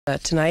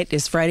Tonight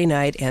is Friday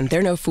night, and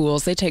they're no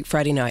fools. They take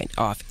Friday night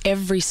off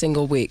every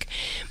single week.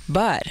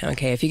 But,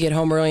 okay, if you get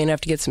home early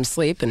enough to get some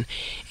sleep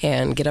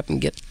and get up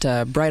and get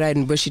bright-eyed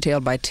and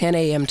bushy-tailed by 10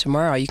 a.m.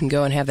 tomorrow, you can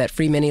go and have that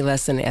free mini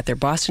lesson at their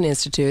Boston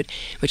Institute,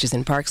 which is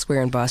in Park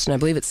Square in Boston. I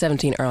believe it's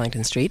 17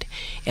 Arlington Street.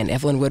 And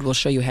Evelyn Wood will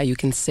show you how you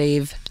can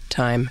save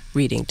time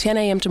reading. 10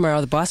 a.m.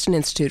 tomorrow, the Boston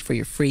Institute for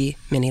your free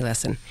mini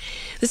lesson.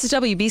 This is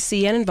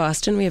WBCN in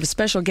Boston. We have a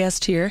special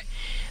guest here,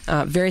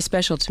 very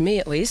special to me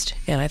at least,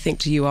 and I think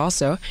to you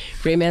also,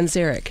 Ray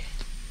Manzarek,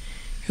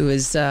 who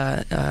is,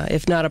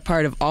 if not a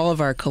part of all of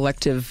our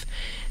collective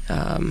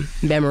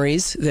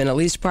memories, then at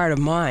least part of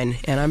mine,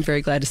 and I'm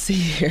very glad to see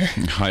you here.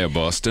 Hiya,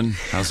 Boston.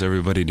 How's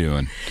everybody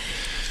doing?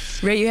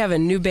 Ray, you have a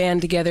new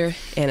band together,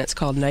 and it's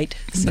called Nite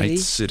City. Nite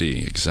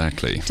City,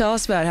 exactly. Tell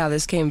us about how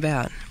this came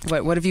about.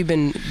 What have you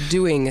been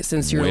doing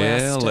since your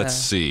last... Well, let's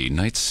see.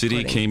 Nite City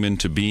recording came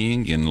into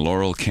being in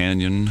Laurel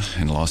Canyon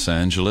in Los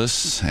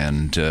Angeles,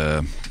 and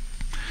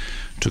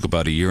took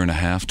about a year and a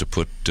half to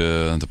put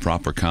the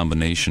proper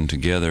combination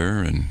together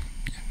and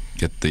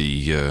get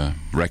the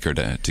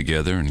record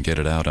together and get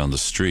it out on the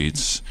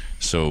streets.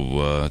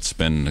 So it's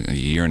been a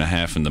year and a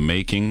half in the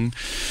making.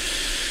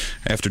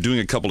 After doing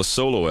a couple of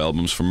solo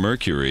albums for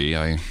Mercury,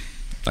 I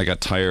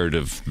got tired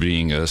of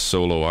being a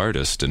solo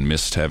artist and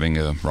missed having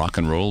a rock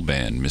and roll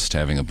band, missed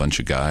having a bunch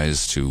of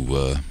guys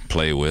to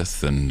play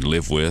with and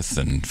live with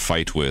and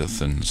fight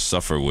with and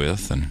suffer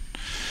with and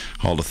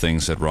all the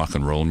things that rock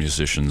and roll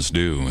musicians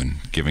do, and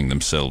giving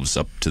themselves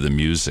up to the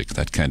music,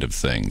 that kind of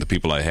thing. The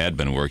people I had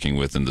been working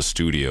with in the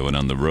studio and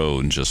on the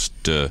road, just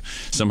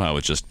somehow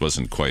it just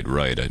wasn't quite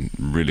right. I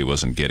really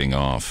wasn't getting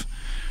off.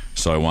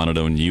 So I wanted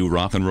a new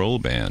rock and roll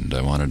band.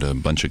 I wanted a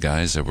bunch of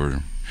guys that were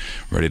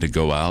ready to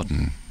go out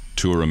and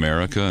tour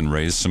America and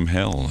raise some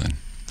hell, and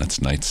that's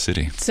Nite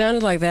City. It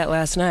sounded like that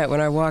last night when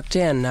I walked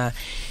in.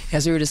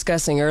 As we were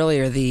discussing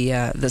earlier,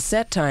 the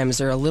set times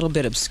are a little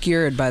bit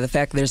obscured by the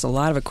fact that there's a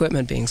lot of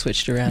equipment being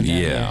switched around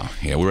down there.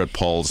 Yeah, we're at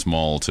Paul's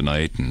Mall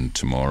tonight and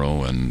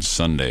tomorrow and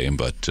Sunday,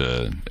 but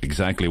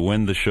exactly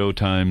when the show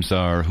times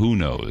are, who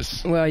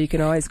knows? Well, you can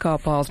always call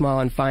Paul's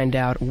Mall and find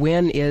out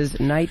when is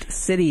Nite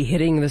City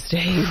hitting the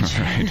stage.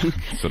 Right,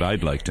 that's what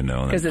I'd like to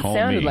know. Because it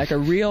sounded like a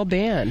real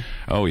band.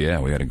 Oh, yeah,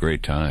 we had a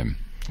great time.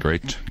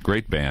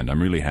 Great band.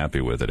 I'm really happy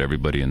with it.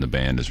 Everybody in the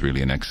band is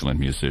really an excellent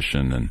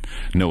musician, and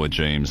Noah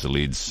James, the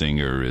lead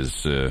singer,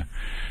 is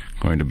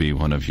going to be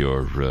one of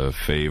your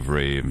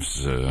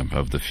favorites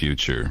of the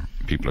future.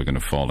 People are going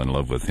to fall in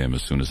love with him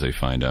as soon as they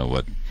find out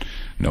what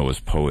Noah's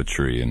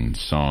poetry and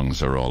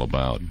songs are all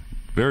about.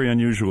 Very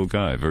unusual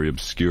guy, very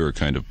obscure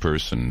kind of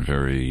person,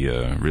 very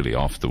really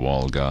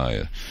off-the-wall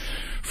guy.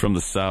 From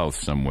the South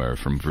somewhere,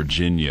 from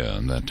Virginia,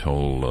 and that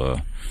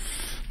whole...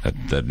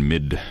 that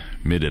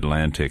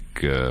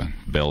mid-Atlantic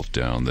belt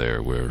down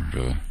there where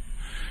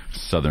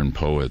Southern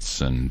poets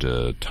and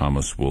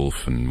Thomas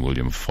Wolfe and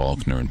William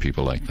Faulkner and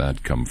people like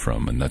that come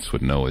from. And that's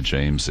what Noah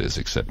James is,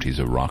 except he's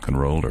a rock and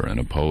roller and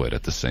a poet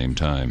at the same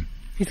time.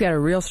 He's got a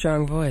real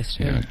strong voice,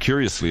 too. Yeah,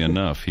 curiously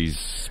enough, he's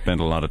spent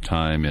a lot of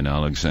time in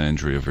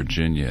Alexandria,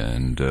 Virginia,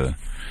 and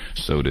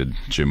so did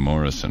Jim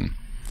Morrison,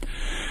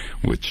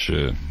 which...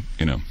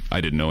 I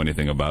didn't know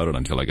anything about it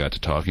until I got to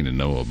talking to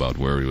Noah about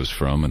where he was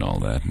from and all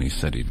that, and he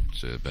said he'd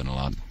been a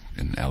lot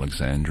in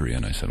Alexandria,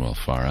 and I said, well,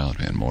 far out,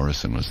 man.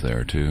 Morrison was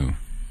there, too.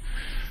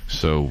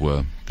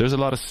 So there's a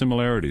lot of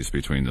similarities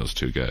between those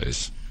two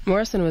guys.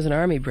 Morrison was an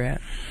Army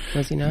brat,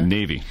 was he not?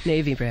 Navy.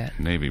 Navy brat.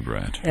 Navy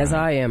brat. As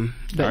I am.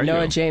 But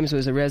Noah James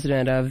was a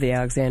resident of the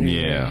Alexandria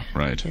area. Yeah,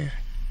 right. Yeah.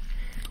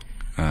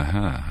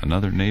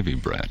 Another Navy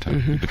brat.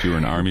 Mm-hmm. But you were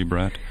an Army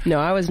brat? No,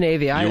 I was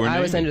Navy. I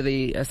Navy? was under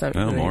the...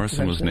 well,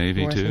 Morrison was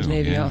Navy, Morrison too. Was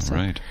Navy yeah, also.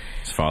 Right.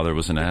 His father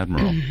was an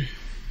admiral.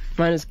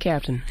 Mine was a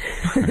captain.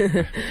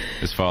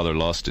 His father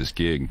lost his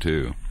gig,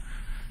 too.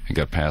 He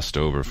got passed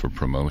over for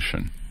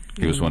promotion.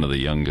 He was one of the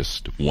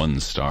youngest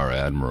one-star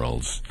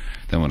admirals.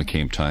 Then when it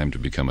came time to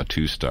become a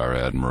two-star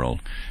admiral,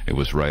 it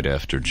was right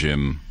after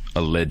Jim...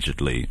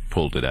 allegedly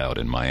pulled it out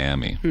in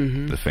Miami,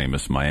 the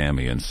famous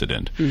Miami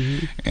incident.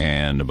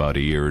 And about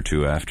a year or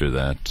two after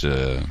that,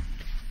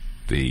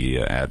 the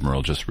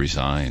admiral just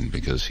resigned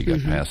because he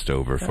got passed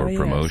over for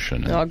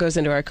promotion. It all goes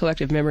into our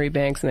collective memory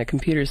banks in the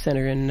computer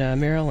center in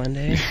Maryland,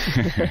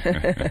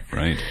 eh?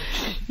 Right.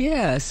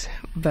 Yes,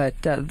 but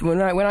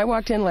when I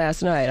walked in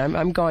last night,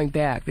 I'm going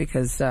back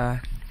because...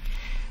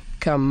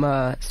 come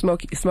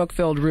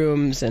smoke-filled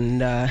rooms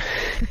and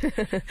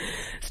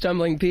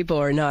stumbling people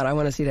or not, I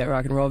want to see that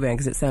rock and roll band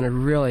because it sounded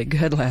really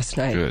good last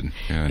night. Good.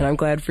 And I'm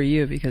glad for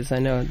you because I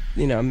know,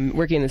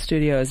 working in the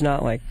studio is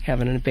not like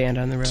having a band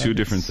on the road. Two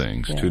different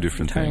things. Yeah, two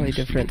different entirely things.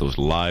 Different. Those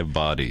live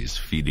bodies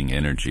feeding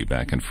energy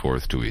back and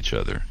forth to each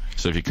other.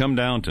 So if you come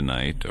down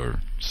tonight or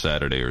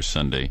Saturday or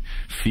Sunday,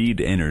 feed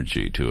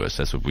energy to us.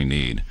 That's what we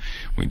need.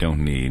 We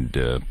don't need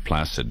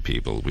placid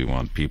people. We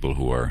want people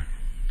who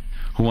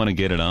want to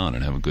get it on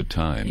and have a good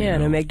time. Yeah,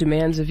 and make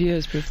demands of you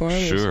as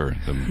performers. Sure.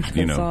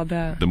 That's all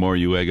about. The more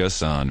you egg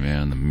us on,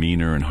 man, the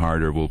meaner and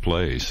harder we'll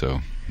play.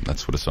 So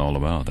that's what it's all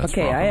about. That's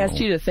okay, rock and I asked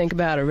roll. you to think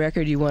about a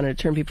record you wanted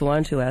to turn people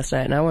on to last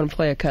night, and I want to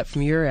play a cut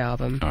from your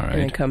album, All right.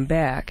 and then come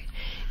back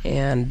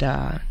and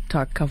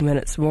talk a couple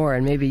minutes more,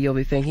 and maybe you'll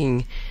be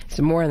thinking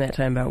some more in that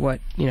time about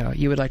what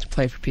you would like to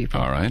play for people.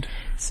 All right.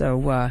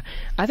 So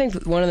I think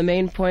that one of the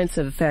main points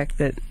of the fact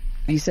that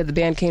you said the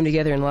band came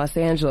together in Los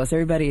Angeles.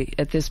 Everybody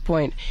at this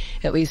point,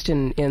 at least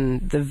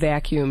in the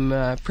vacuum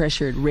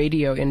pressured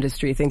radio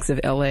industry, thinks of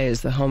L.A.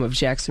 as the home of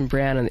Jackson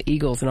Browne and the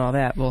Eagles and all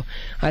that. Well,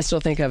 I still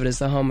think of it as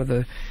the home of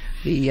the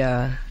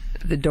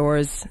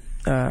Doors,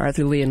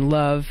 Arthur Lee and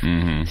Love,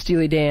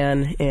 Steely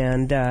Dan,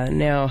 and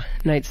now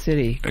Nite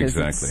City.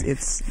 Exactly.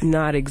 It's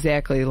not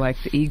exactly like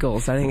the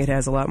Eagles. I think it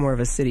has a lot more of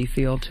a city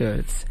feel to it.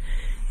 It's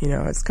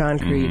it's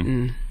concrete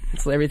and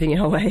it's everything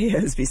LA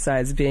is,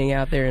 besides being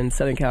out there in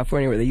Southern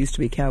California where there used to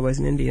be cowboys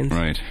and Indians.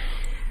 Right.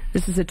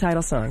 This is the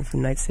title song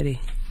from Nite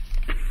City.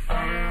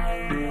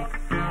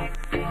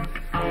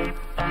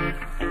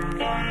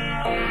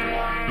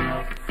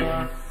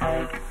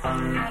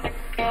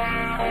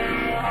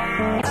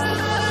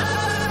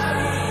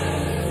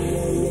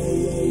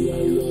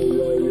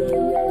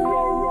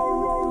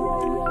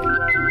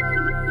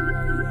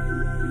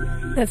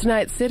 That's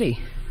Nite City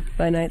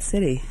by Nite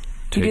City.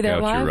 Take you do that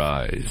out live? your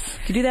eyes.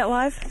 Do you do that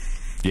live?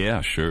 Yeah,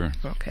 sure.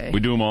 Okay.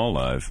 We do them all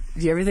live.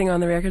 Do you everything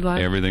on the record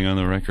live? Everything on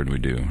the record we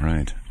do,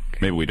 right.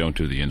 Maybe we don't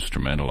do the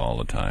instrumental all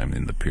the time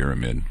in the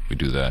Pyramid. We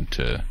do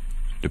that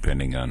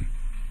depending on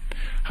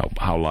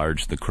how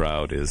large the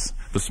crowd is.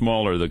 The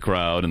smaller the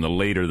crowd and the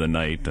later the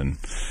night and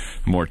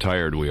the more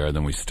tired we are,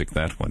 then we stick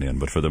that one in.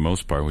 But for the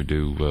most part, we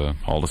do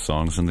all the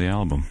songs in the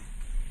album.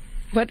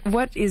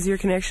 What is your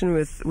connection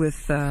with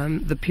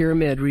the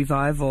Pyramid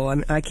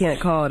revival? I can't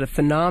call it a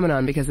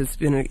phenomenon because it's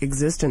been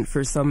existent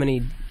for so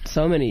many.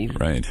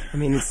 Right. I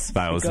mean,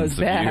 thousands it goes of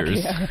back,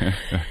 years. Yeah.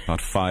 About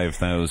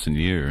 5,000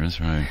 years,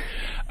 right.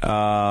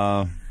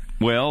 I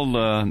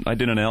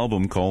did an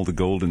album called The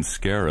Golden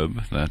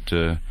Scarab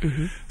that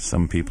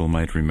some people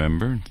might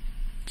remember,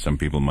 some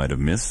people might have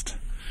missed.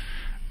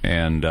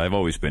 And I've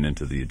always been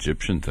into the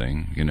Egyptian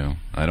thing,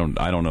 I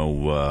don't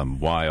know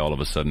why all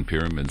of a sudden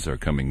pyramids are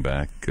coming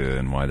back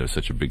and why there's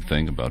such a big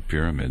thing about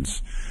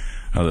pyramids,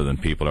 other than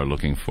people are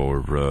looking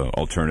for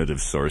alternative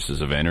sources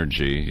of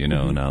energy,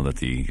 now that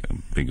the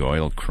big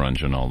oil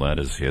crunch and all that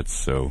has hit.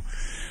 So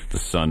the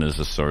sun is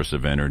a source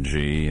of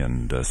energy,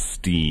 and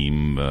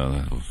steam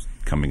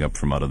coming up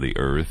from out of the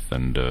earth,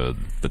 and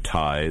the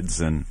tides,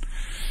 and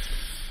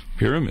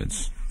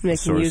pyramids.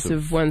 Making use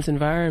of one's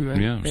environment.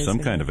 Yeah, basically. Some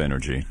kind of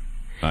energy.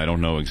 I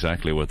don't know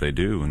exactly what they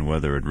do and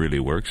whether it really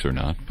works or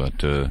not,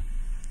 but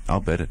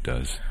I'll bet it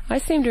does. I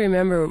seem to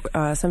remember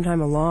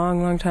sometime a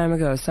long, long time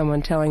ago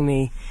someone telling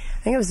me,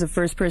 I think it was the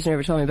first person who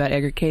ever told me about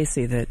Edgar Cayce,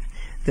 that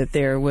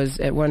there was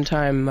at one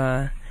time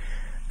a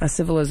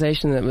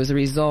civilization that was a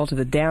result of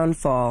the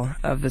downfall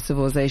of the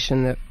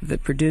civilization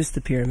that produced the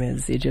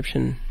pyramids, the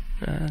Egyptian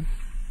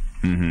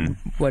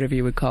whatever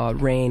you would call it,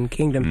 reign,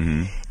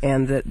 kingdom,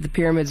 and that the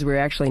pyramids were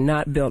actually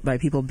not built by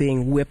people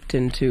being whipped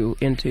into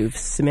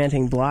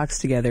cementing blocks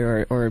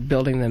together or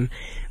building them,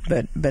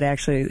 but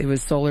actually it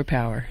was solar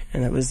power,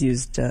 and it was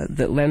used,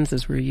 that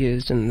lenses were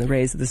used, and the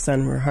rays of the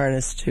sun were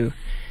harnessed to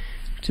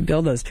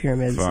build those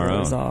pyramids. Far and it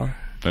was out. all.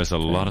 There's a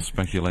lot of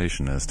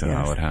speculation as to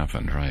how it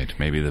happened, right?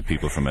 Maybe the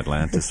people from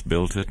Atlantis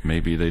built it,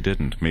 maybe they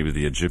didn't. Maybe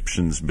the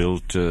Egyptians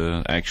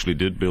actually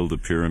did build the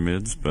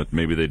pyramids, but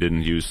maybe they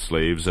didn't use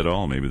slaves at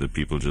all. Maybe the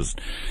people just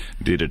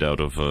did it out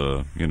of,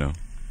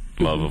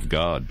 love of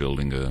God,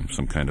 building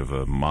some kind of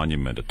a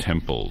monument, a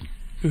temple.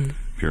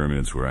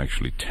 Pyramids were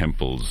actually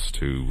temples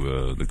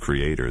to the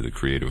Creator, the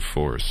creative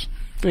force.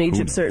 And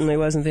Egypt certainly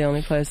wasn't the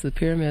only place the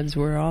pyramids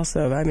were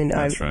also. I mean,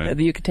 right.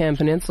 The Yucatan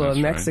Peninsula of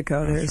That's Mexico,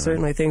 right. there are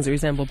certainly things that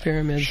resemble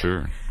pyramids.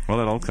 Sure. Well,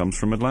 that all comes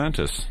from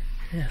Atlantis.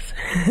 Yes.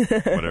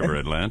 Whatever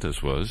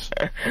Atlantis was.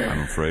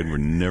 I'm afraid we're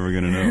never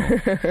going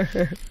to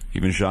know.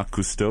 Even Jacques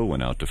Cousteau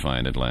went out to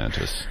find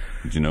Atlantis.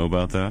 Did you know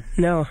about that?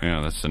 No.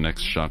 Yeah, that's the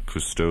next Jacques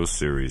Cousteau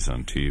series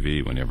on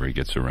TV. Whenever he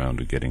gets around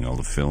to getting all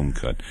the film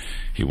cut,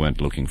 he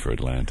went looking for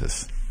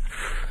Atlantis.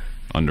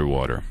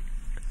 Underwater.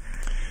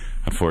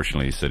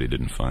 Unfortunately, he said he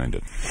didn't find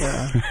it.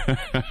 Yeah.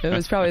 It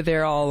was probably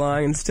there all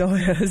along and still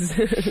is.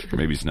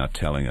 Maybe he's not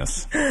telling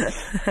us.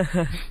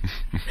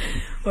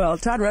 Well,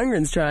 Todd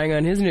Rundgren's trying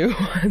on his new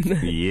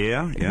one.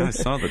 Yeah, I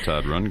saw the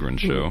Todd Rundgren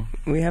show.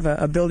 We have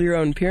a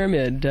build-your-own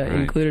pyramid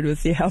included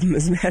with the album,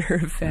 as a matter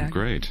of fact.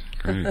 Great.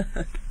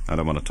 I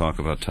don't want to talk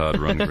about Todd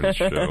Rundgren's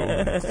show.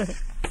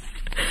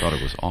 I thought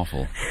it was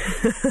awful.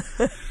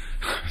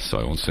 So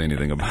I won't say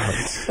anything about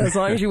it. As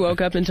long as you woke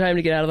up in time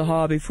to get out of the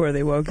hall before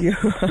they woke you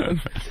up.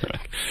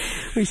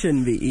 We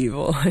shouldn't be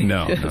evil.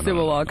 No. It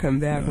will all come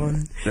back,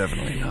 won't it?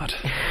 Definitely not.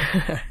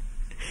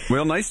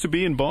 Well, nice to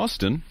be in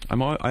Boston.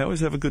 I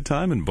always have a good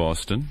time in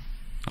Boston.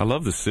 I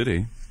love the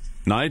city.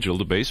 Nigel,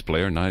 the bass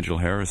player, Nigel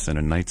Harrison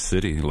in Nite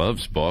City,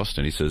 loves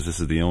Boston. He says this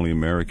is the only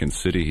American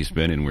city he's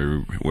been in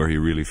where he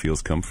really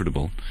feels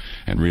comfortable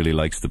and really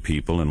likes the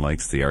people and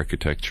likes the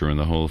architecture and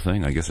the whole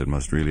thing. I guess it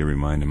must really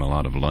remind him a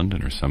lot of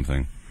London or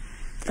something.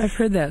 I've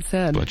heard that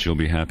said. But you'll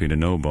be happy to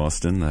know,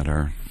 Boston, that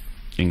our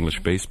English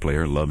bass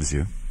player, loves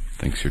you.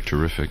 Thinks you're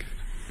terrific.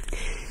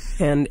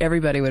 And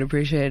everybody would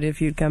appreciate it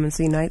if you'd come and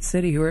see Nite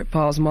City, who are at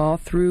Paul's Mall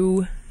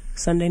through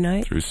Sunday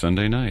night. Through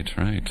Sunday night,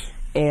 right.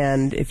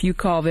 And if you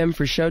call them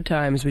for show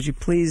times, would you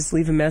please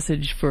leave a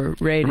message for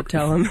Ray to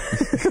tell him?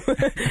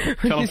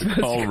 Tell him to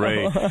call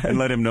Ray and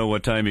let him know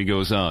what time he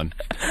goes on.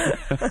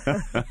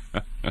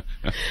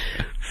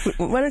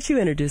 Why don't you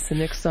introduce the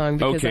next song?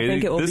 Because I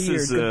think it will be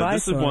your goodbye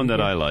This is song. one that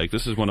I like.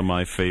 This is one of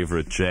my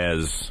favorite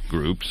jazz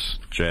groups,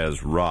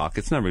 jazz rock.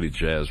 It's not really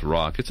jazz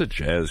rock. It's a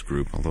jazz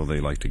group, although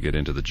they like to get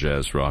into the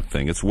jazz rock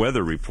thing. It's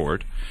Weather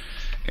Report.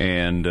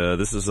 And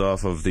this is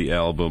off of the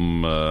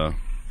album,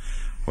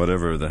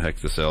 whatever the heck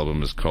this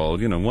album is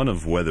called. You know, one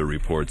of Weather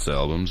Report's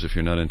albums. If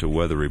you're not into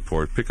Weather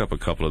Report, pick up a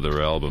couple of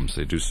their albums.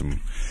 They do some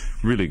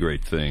really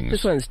great things.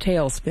 This one's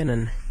Tail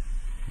Spinnin'.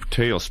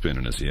 Tail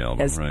Spinnin' is the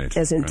album, right.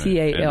 As in right.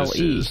 T-A-L-E. And this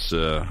is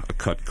a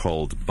cut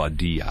called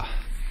Badia.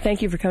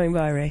 Thank you for coming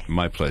by, Ray.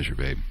 My pleasure,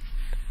 babe.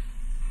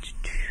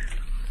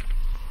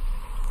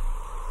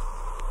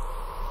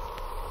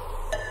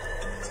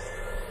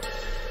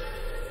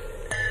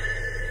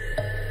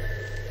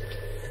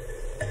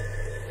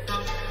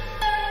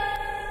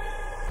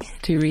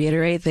 To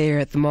reiterate, they are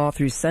at the mall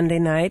through Sunday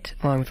night,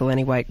 along with the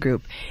Lenny White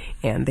Group,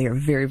 and they are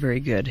very, very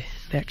good.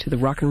 Back to the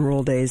rock and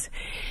roll days.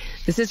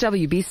 This is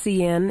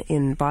WBCN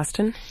in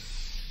Boston.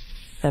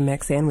 I'm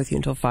Maxanne with you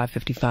until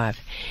 5:55.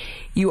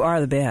 You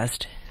are the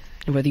best.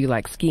 And whether you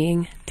like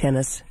skiing,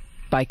 tennis,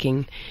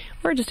 biking,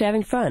 or just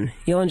having fun,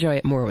 you'll enjoy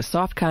it more with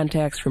soft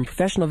contacts from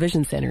Professional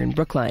Vision Center in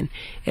Brookline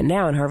and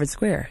now in Harvard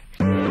Square.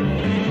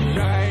 Nighttime,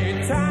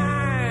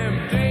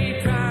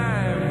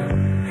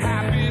 daytime,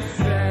 happy,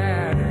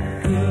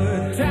 sad,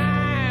 good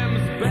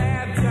times,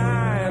 bad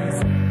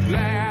times,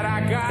 glad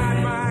I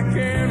got my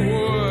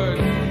Kenwood.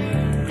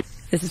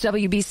 This is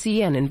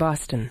WBCN in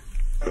Boston.